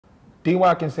D.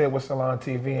 Watkins here with Salon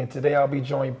TV, and today I'll be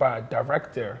joined by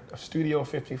director of Studio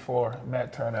 54,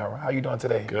 Matt Tyrnauer. How you doing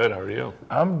today? Good. How are you?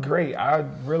 I'm great. I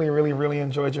really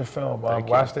enjoyed your film.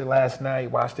 Watched it last night.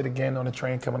 Watched it again on the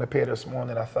train coming up here this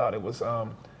morning. I thought it was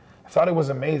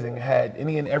amazing. It had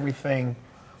any and everything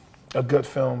a good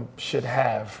film should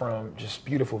have, from just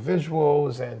beautiful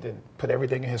visuals and then put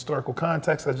everything in historical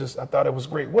context. I thought it was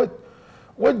great.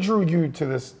 What drew you to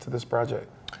this project?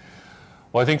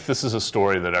 Well, I think this is a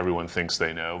story that everyone thinks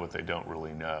they know, but they don't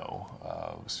really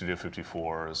know. Studio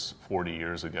 54 is 40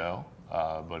 years ago,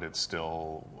 but it's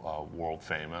still world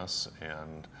famous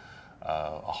and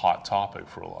a hot topic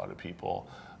for a lot of people.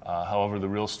 However, the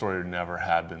real story never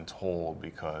had been told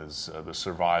because the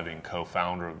surviving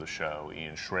co-founder of the show,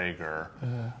 Ian Schrager,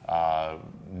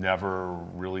 never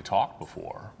really talked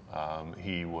before.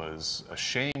 He was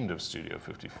ashamed of Studio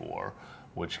 54,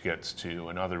 which gets to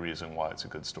another reason why it's a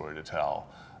good story to tell,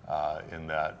 in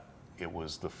that it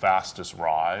was the fastest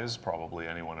rise probably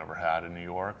anyone ever had in New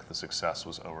York. The success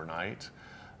was overnight,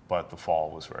 but the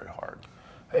fall was very hard.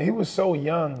 He was so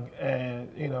young, and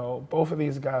both of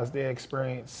these guys, they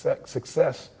experienced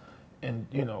success, and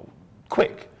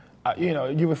quick.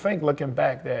 You would think, looking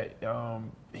back, that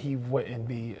he wouldn't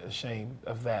be ashamed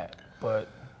of that, but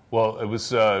well, it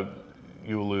was.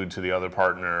 You allude to the other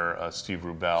partner, Steve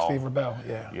Rubell. Steve Rubell,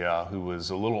 yeah. Yeah, who was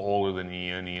a little older than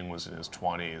Ian. Ian was in his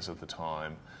 20s at the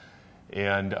time,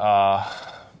 and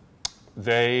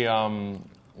they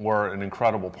were an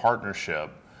incredible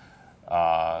partnership.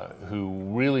 Who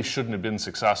really shouldn't have been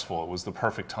successful. It was the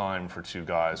perfect time for two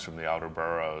guys from the outer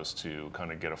boroughs to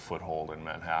kind of get a foothold in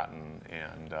Manhattan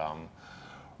and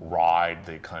ride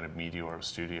the kind of meteor of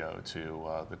studio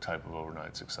to the type of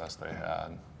overnight success they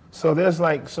had. So there's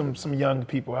like some young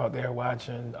people out there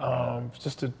watching.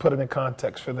 Just to put it in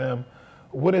context for them,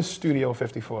 what is Studio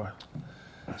 54?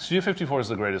 Studio 54 is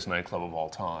the greatest nightclub of all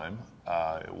time.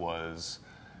 It was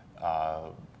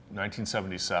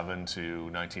 1977 to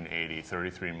 1980,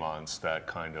 33 months that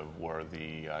kind of were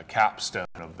the capstone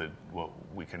of what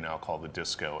we can now call the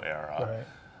disco era,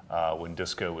 right. When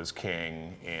disco was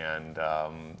king, and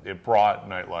it brought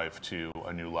nightlife to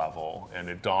a new level, and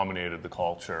it dominated the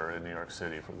culture in New York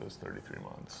City for those 33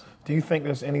 months. Do you think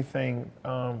there's anything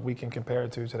we can compare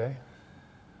it to today?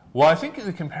 Well, I think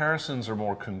the comparisons are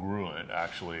more congruent,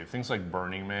 actually. Things like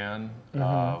Burning Man,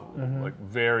 like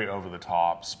very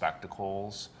over-the-top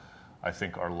spectacles, I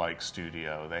think are like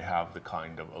Studio. They have the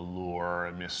kind of allure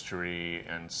and mystery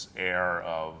and air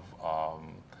of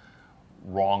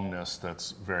wrongness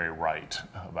that's very right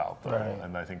about them. Right.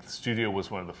 And I think the Studio was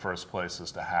one of the first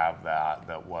places to have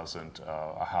that wasn't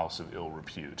a house of ill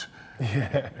repute.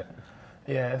 Yeah,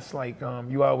 yeah. It's like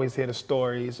you always hear the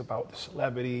stories about the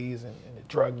celebrities and the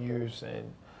drug use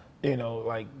and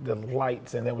like the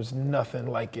lights, and there was nothing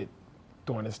like it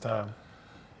during this time.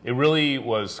 It really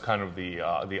was kind of the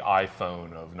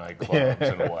iPhone of nightclubs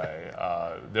in a way.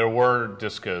 There were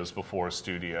discos before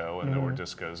Studio, and there were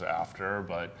discos after,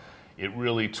 but it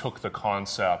really took the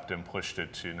concept and pushed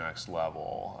it to next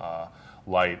level.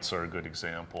 Lights are a good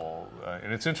example.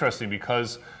 And it's interesting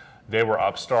because they were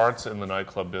upstarts in the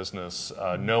nightclub business.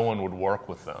 No one would work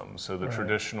with them. So the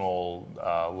traditional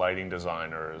lighting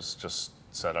designers just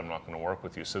said, I'm not going to work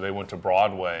with you. So they went to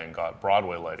Broadway and got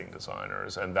Broadway lighting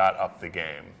designers, and that upped the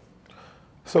game.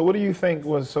 So what do you think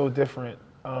was so different,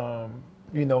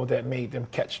 that made them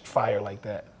catch fire like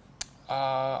that?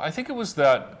 I think it was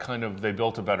that kind of, they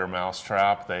built a better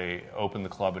mousetrap. They opened the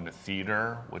club into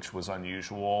theater, which was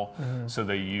unusual. So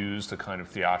they used a kind of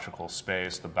theatrical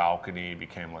space. The balcony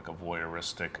became like a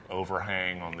voyeuristic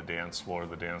overhang on the dance floor.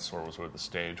 The dance floor was where the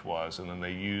stage was. And then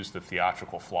they used the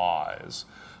theatrical flies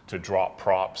to drop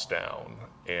props down.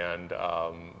 And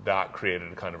that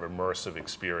created a kind of immersive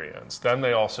experience. Then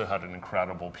they also had an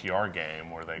incredible PR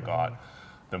game where they got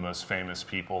the most famous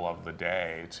people of the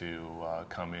day to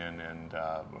come in and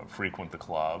frequent the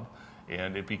club,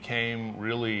 and it became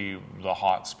really the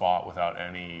hot spot without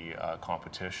any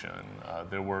competition.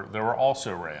 There were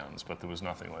also rans, but there was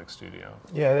nothing like Studio.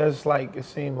 Yeah, it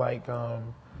seemed like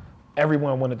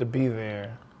everyone wanted to be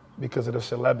there because of the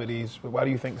celebrities. But why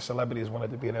do you think the celebrities wanted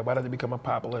to be there? Why did it become a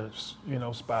popular,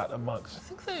 spot amongst? I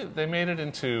think they made it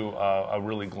into a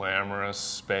really glamorous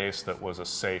space that was a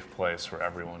safe place for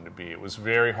everyone to be. It was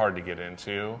very hard to get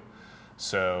into.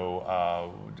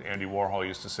 So Andy Warhol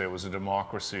used to say it was a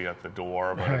democracy at the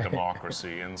door, but a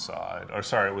democracy inside. Or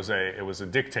sorry, it was a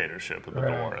dictatorship at the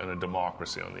door and a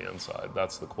democracy on the inside.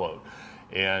 That's the quote.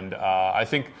 And I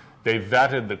think they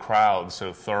vetted the crowd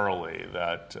so thoroughly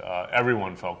that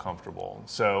everyone felt comfortable.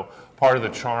 So part of the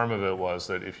charm of it was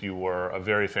that if you were a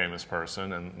very famous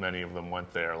person, and many of them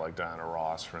went there, like Diana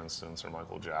Ross, for instance, or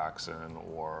Michael Jackson,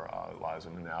 or Liza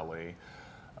Minnelli,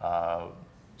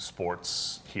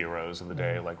 sports heroes of the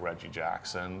day like Reggie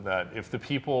Jackson, that if the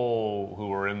people who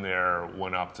were in there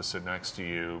went up to sit next to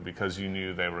you because you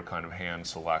knew they were kind of hand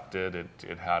selected,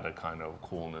 it had a kind of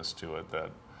coolness to it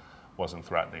that wasn't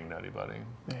threatening to anybody.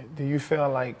 Do you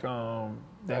feel like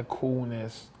that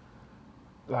coolness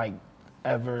like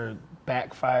ever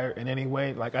backfired in any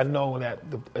way? Like, I know that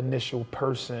the initial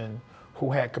person who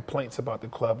had complaints about the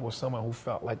club was someone who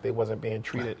felt like they wasn't being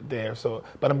treated there. So,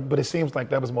 but it seems like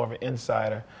that was more of an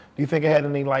insider. Do you think it had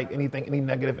any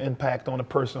negative impact on a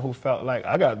person who felt like,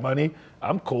 I got money,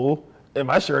 I'm cool, and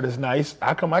my shirt is nice,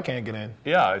 how come I can't get in?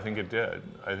 Yeah, I think it did.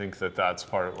 I think that that's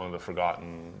one of the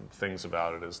forgotten things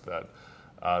about it, is that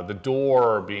the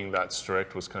door being that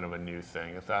strict was kind of a new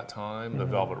thing at that time. The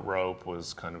velvet rope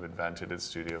was kind of invented at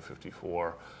Studio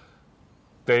 54.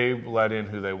 They let in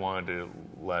who they wanted to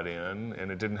let in, and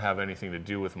it didn't have anything to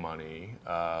do with money,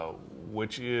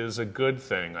 which is a good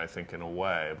thing, I think, in a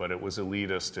way, but it was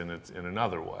elitist in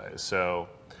another way. So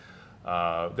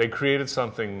they created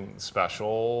something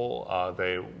special.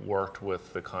 They worked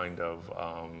with the kind of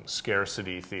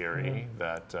scarcity theory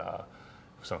that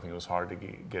if something was hard to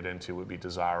get into would be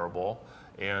desirable.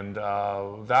 And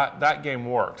that game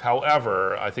worked.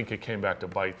 However, I think it came back to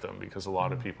bite them because a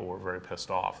lot of people were very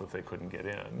pissed off that they couldn't get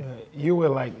in.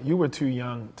 Yeah, you were too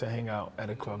young to hang out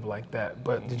at a club like that,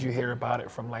 but did you hear about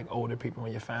it from like older people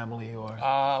in your family, or?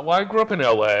 Well, I grew up in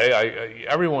LA.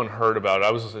 Everyone heard about it.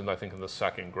 I was I think in the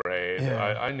second grade.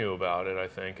 Yeah. I knew about it. I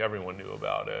think everyone knew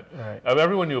about it. Right.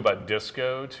 Everyone knew about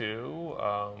disco too.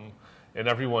 And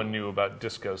everyone knew about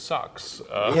Disco Sucks,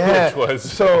 which was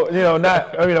so we're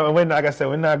like I said,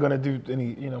 we're not going to do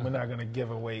any, we're not going to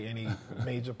give away any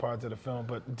major parts of the film,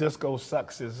 but Disco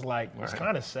Sucks is like it's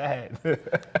kind of sad.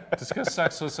 Disco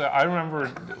Sucks was. I remember,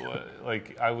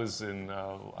 like I was in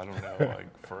I don't know,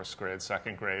 like first grade,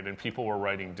 second grade, and people were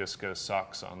writing Disco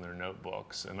Sucks on their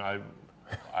notebooks, and I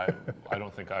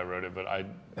don't think I wrote it, but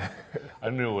I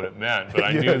knew what it meant, but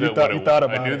I knew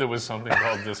I knew there was something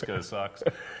called Disco Sucks.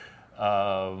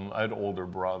 I had older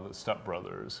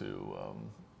stepbrothers who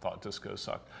thought disco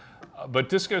sucked. But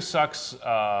Disco Sucks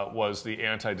was the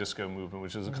anti-disco movement,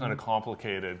 which is a kind of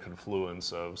complicated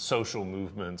confluence of social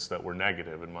movements that were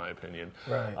negative, in my opinion.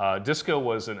 Right. Disco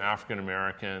was an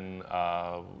African-American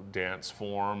dance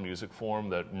form, music form,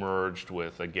 that merged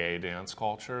with a gay dance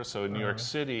culture. So in New York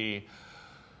City,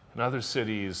 in other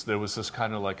cities, there was this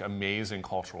kind of like amazing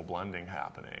cultural blending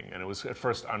happening, and it was at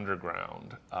first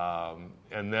underground,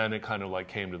 and then it kind of like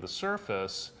came to the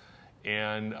surface,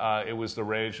 and it was the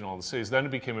rage in all the cities. Then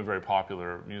it became a very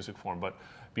popular music form, but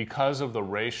because of the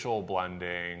racial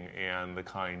blending and the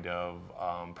kind of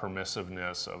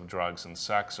permissiveness of drugs and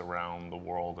sex around the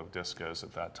world of discos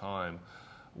at that time,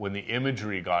 when the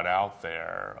imagery got out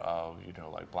there of,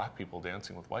 like black people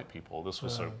dancing with white people, this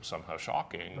was somehow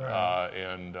shocking.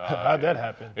 Right. How'd that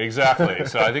happen? Exactly.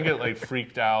 So I think it like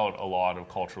freaked out a lot of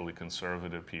culturally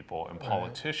conservative people, and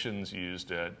politicians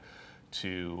used it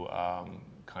to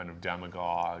kind of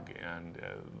demagogue, and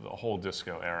the whole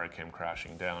disco era came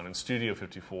crashing down. And Studio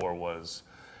 54 was,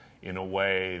 in a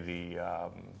way,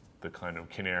 the kind of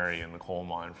canary in the coal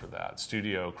mine for that.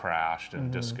 Studio crashed,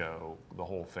 and disco, the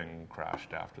whole thing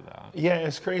crashed after that. Yeah,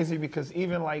 it's crazy because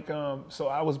even like, so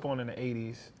I was born in the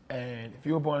 80s, and if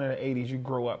you were born in the 80s, you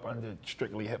grew up under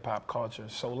strictly hip hop culture.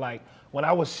 So like, when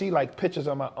I would see like pictures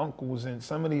of my uncles, and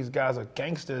some of these guys are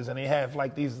gangsters, and they have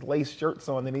like these lace shirts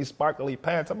on and these sparkly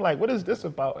pants, I'm like, what is this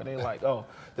about? And they're like, oh,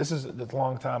 this is a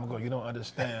long time ago, you don't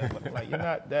understand. But like, you're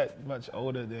not that much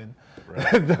older than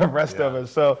the rest of us.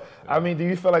 So, I mean, do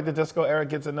you feel like the disco era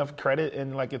gets enough credit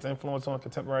and like its influence on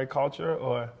contemporary culture,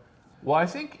 or? Well, I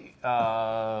think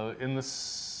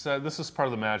this is part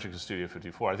of the magic of Studio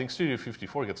 54. I think Studio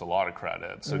 54 gets a lot of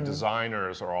credit. So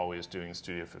designers are always doing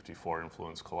Studio 54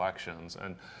 influence collections,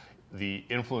 and the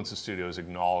influence of studio is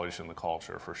acknowledged in the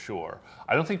culture for sure.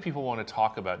 I don't think people want to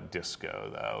talk about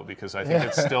disco though, because I think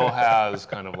it still has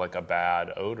kind of like a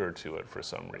bad odor to it for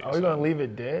some reason. Are we going to leave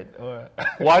it dead? Or?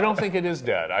 Well, I don't think it is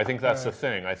dead. I think that's the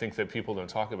thing. I think that people don't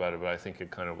talk about it, but I think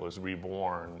it kind of was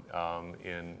reborn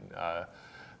in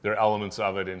there are elements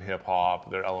of it in hip hop,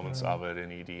 there are elements of it in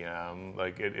EDM.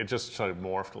 Like it just sort of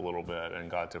morphed a little bit and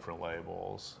got different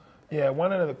labels. Yeah,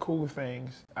 one of the cool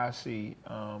things I see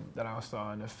that I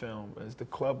saw in the film is the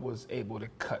club was able to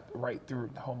cut right through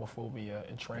homophobia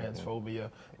and transphobia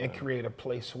and create a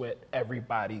place where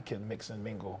everybody can mix and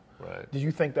mingle. Right. Do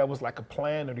you think that was like a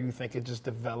plan, or do you think it just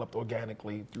developed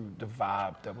organically through the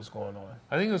vibe that was going on?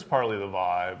 I think it was partly the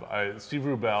vibe. Steve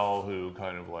Rubell, who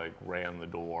kind of like ran the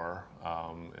door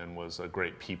and was a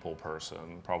great people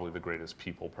person, probably the greatest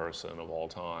people person of all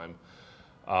time.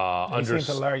 He seemed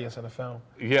hilarious in the film.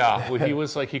 Yeah, well, he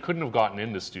was like, he couldn't have gotten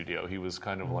into studio. He was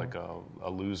kind of like a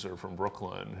loser from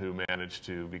Brooklyn who managed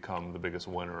to become the biggest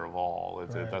winner of all.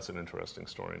 That's an interesting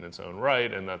story in its own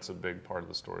right, and that's a big part of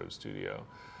the story of studio.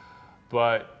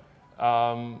 But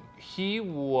he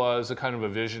was a kind of a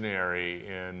visionary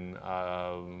in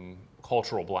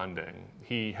cultural blending.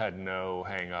 He had no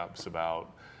hang-ups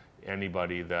about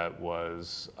anybody that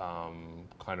was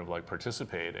kind of like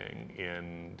participating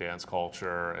in dance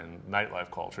culture and nightlife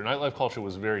culture. Nightlife culture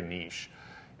was very niche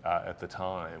at the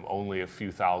time. Only a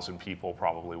few thousand people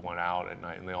probably went out at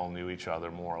night, and they all knew each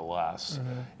other more or less.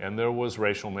 And there was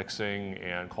racial mixing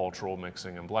and cultural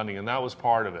mixing and blending, and that was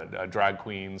part of it. Drag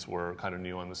queens were kind of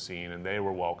new on the scene, and they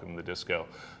were welcome to the disco.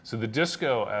 So the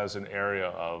disco as an area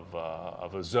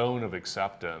of a zone of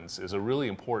acceptance is a really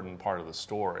important part of the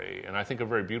story, and I think a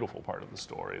very beautiful part of the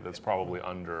story that's probably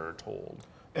undertold.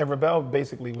 And Rebel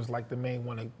basically was like the main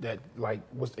one that like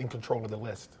was in control of the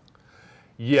list.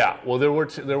 Yeah, well, there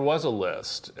was a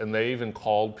list, and they even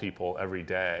called people every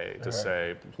day to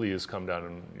say, please come down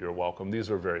and you're welcome. These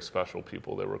were very special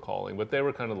people they were calling, but they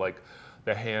were kind of like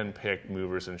the hand-picked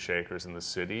movers and shakers in the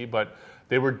city, but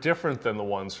they were different than the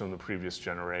ones from the previous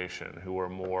generation who were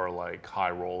more like high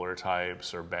roller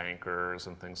types or bankers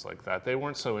and things like that. They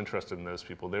weren't so interested in those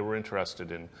people. They were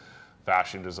interested in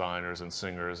fashion designers and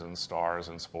singers and stars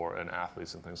and sport and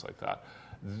athletes and things like that.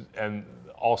 And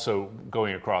also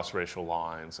going across racial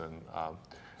lines. And so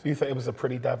you think it was a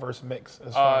pretty diverse mix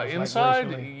as far as inside,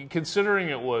 like considering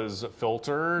it was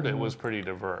filtered, it was pretty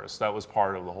diverse. That was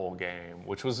part of the whole game,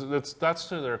 which was that's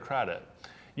to their credit.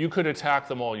 You could attack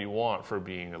them all you want for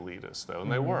being elitist, though,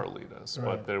 and they were elitist.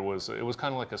 But it was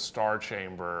kind of like a star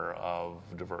chamber of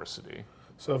diversity.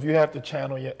 So if you have to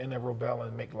channel your inner rebel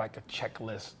and make like a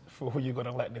checklist for who you're going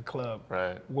to let in the club,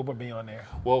 what would be on there?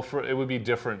 Well, it would be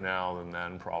different now than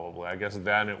then, probably. I guess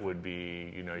then it would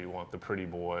be, you want the pretty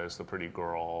boys, the pretty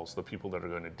girls, the people that are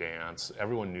going to dance.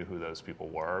 Everyone knew who those people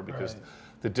were because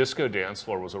the disco dance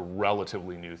floor was a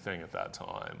relatively new thing at that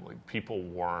time. Like, people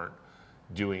weren't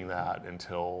doing that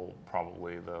until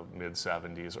probably the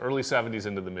mid-'70s, early 70s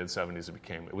into the mid-'70s.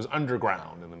 It was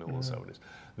underground in the middle of the 70s.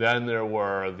 Then there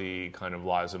were the kind of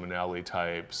Liza Minnelli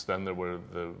types. Then there were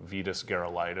the Vitas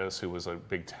Gerulaitis, who was a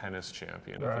big tennis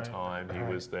champion at the time. He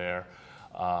was there.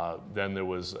 Then there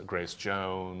was Grace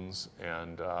Jones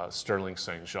and Sterling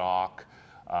St. Jacques,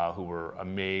 who were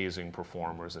amazing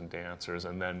performers and dancers.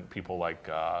 And then people like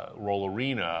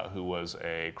Rollerina, who was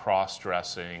a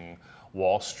cross-dressing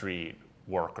Wall Street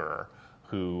worker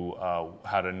who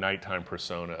had a nighttime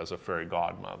persona as a fairy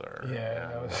godmother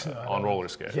on roller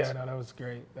skates. Yeah, no, that was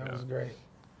great. That was great.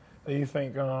 Do you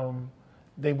think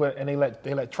they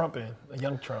let Trump in, a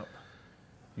young Trump?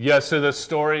 Yeah, so the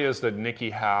story is that Nikki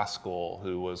Haskell,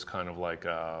 who was kind of like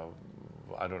a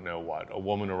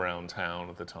woman around town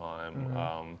at the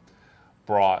time,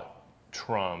 brought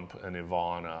Trump and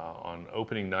Ivana on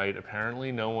opening night.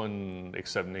 Apparently no one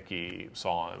except Nikki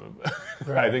saw him.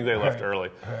 I think they left early.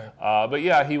 But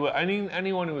yeah,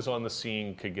 anyone who was on the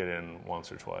scene could get in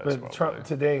once or twice. But probably. Trump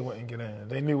today wouldn't get in.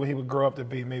 They knew what he would grow up to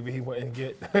be. Maybe he wouldn't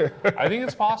get. I think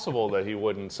it's possible that he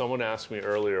wouldn't. Someone asked me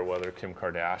earlier whether Kim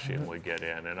Kardashian would get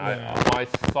in, and my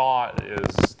thought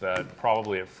is that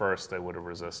probably at first they would have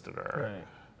resisted her. Right.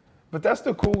 But that's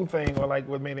the cool thing, or like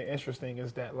what made it interesting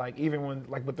is that like even when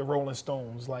like with the Rolling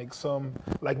Stones, like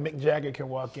Mick Jagger can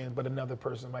walk in, but another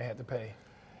person might have to pay.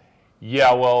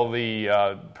 Yeah, well,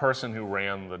 the person who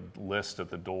ran the list at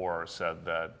the door said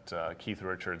that Keith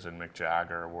Richards and Mick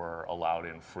Jagger were allowed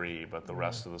in free, but the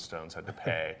rest of the Stones had to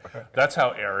pay. That's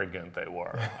how arrogant they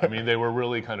were. I mean, they were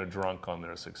really kind of drunk on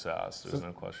their success. There's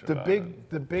no question about it.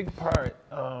 The big part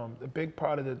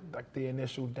of the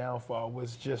initial downfall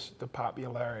was just the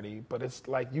popularity. But it's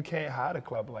like you can't hide a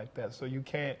club like that, so you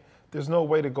can't. There's no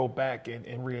way to go back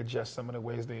and readjust some of the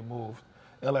ways they moved.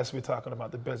 Unless we're talking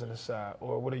about the business side,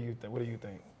 or what do you think? What do you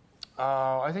think?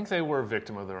 I think they were a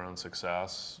victim of their own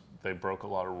success. They broke a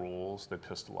lot of rules. They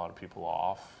pissed a lot of people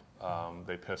off.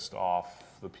 They pissed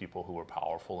off the people who were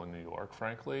powerful in New York,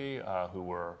 frankly, who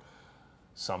were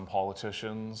some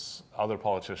politicians. Other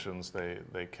politicians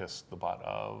they kissed the butt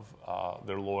of.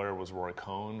 Their lawyer was Roy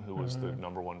Cohn, who was the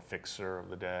 #1 fixer of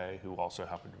the day, who also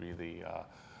happened to be the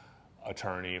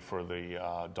attorney for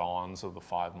the dons of the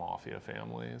 5 mafia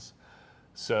families.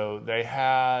 So they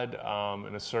had,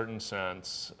 in a certain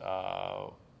sense,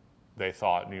 they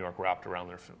thought New York wrapped around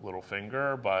their little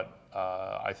finger, but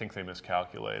I think they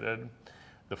miscalculated.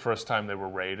 The first time they were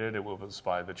raided, it was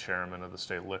by the chairman of the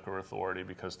state liquor authority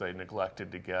because they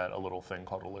neglected to get a little thing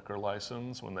called a liquor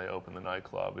license when they opened the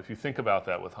nightclub. If you think about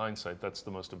that with hindsight, that's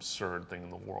the most absurd thing in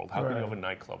the world. How can you have a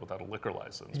nightclub without a liquor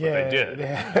license? Yeah, but they did. They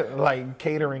had like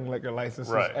catering liquor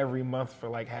licenses Right. every month for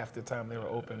like half the time they were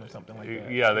open or something like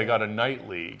that. Yeah, they got a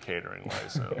nightly catering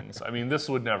license. I mean, this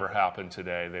would never happen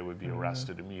today. They would be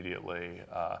arrested immediately.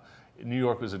 New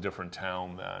York was a different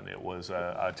town then. It was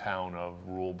a town of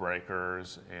rule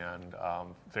breakers and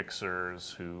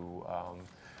fixers who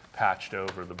patched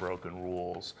over the broken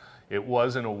rules. It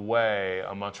was, in a way,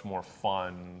 a much more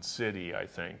fun city, I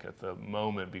think, at the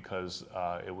moment because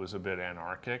it was a bit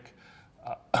anarchic.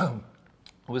 It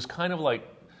was kind of like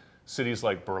cities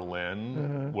like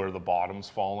Berlin, where the bottom's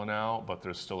fallen out, but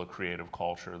there's still a creative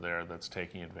culture there that's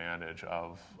taking advantage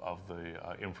of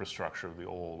the infrastructure of the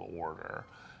old order.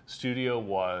 Studio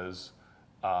was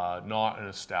not an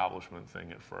establishment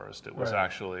thing at first. It was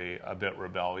actually a bit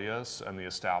rebellious, and the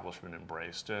establishment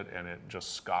embraced it, and it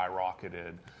just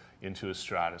skyrocketed into a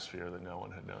stratosphere that no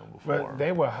one had known before. But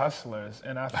they were hustlers,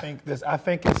 and I think it's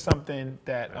something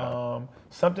that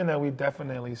something that we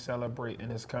definitely celebrate in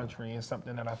this country, and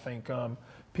something that I think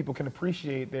people can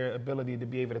appreciate their ability to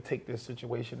be able to take this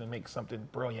situation and make something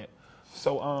brilliant.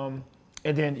 So.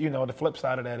 And then, you know, the flip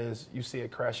side of that is you see it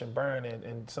crash and burn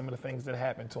and some of the things that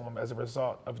happened to them as a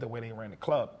result of the way they ran the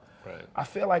club. Right. I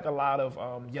feel like a lot of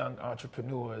young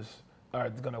entrepreneurs are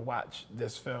going to watch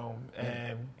this film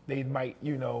and they might,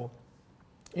 be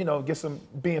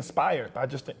inspired by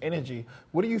just the energy.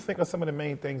 What do you think are some of the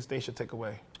main things they should take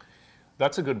away?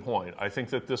 That's a good point. I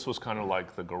think that this was kind of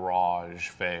like the garage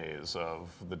phase of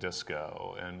the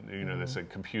disco. And, they said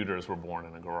computers were born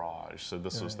in a garage. So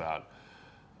this was that.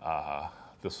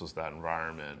 This was that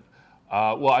environment.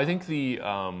 Well, I think the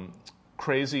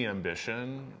crazy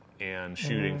ambition and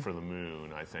shooting for the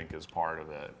moon, I think, is part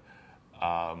of it.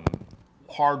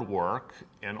 Hard work,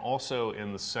 and also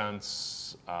in the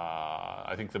sense,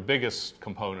 I think the biggest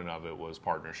component of it was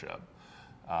partnership.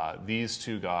 These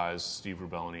two guys, Steve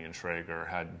Rubellini and Schrager,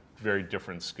 had very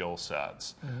different skill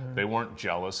sets. They weren't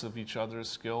jealous of each other's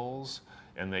skills,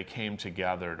 and they came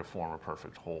together to form a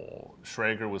perfect whole.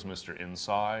 Schrager was Mr.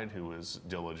 Inside, who was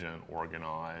diligent,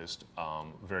 organized,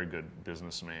 very good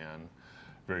businessman,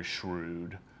 very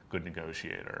shrewd, good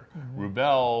negotiator.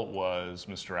 Rubel was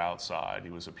Mr. Outside. He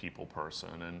was a people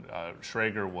person, and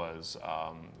Schrager was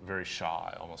very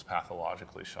shy, almost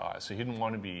pathologically shy. So he didn't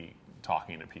want to be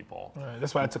talking to people. Right.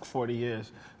 That's why it took 40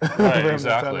 years. Right,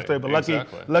 exactly. But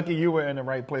lucky you were in the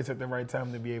right place at the right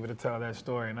time to be able to tell that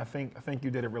story, and I think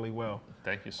you did it really well.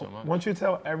 Thank you so much. Why don't you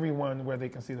tell everyone where they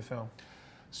can see the film?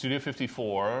 Studio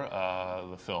 54,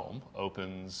 the film,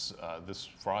 opens this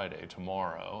Friday,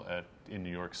 tomorrow, in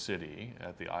New York City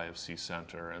at the IFC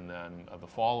Center, and then the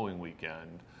following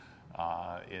weekend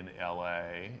in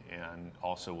LA, and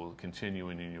also will continue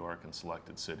in New York and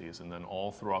selected cities, and then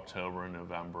all through October and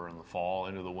November and the fall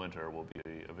into the winter will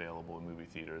be available in movie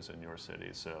theaters in your city.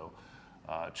 So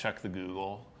check the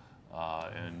Google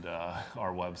and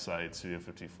our website,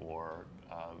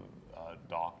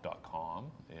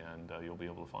 studio54doc.com, and you'll be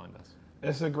able to find us.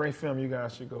 It's a great film. You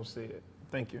guys should go see it.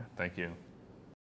 Thank you. Thank you.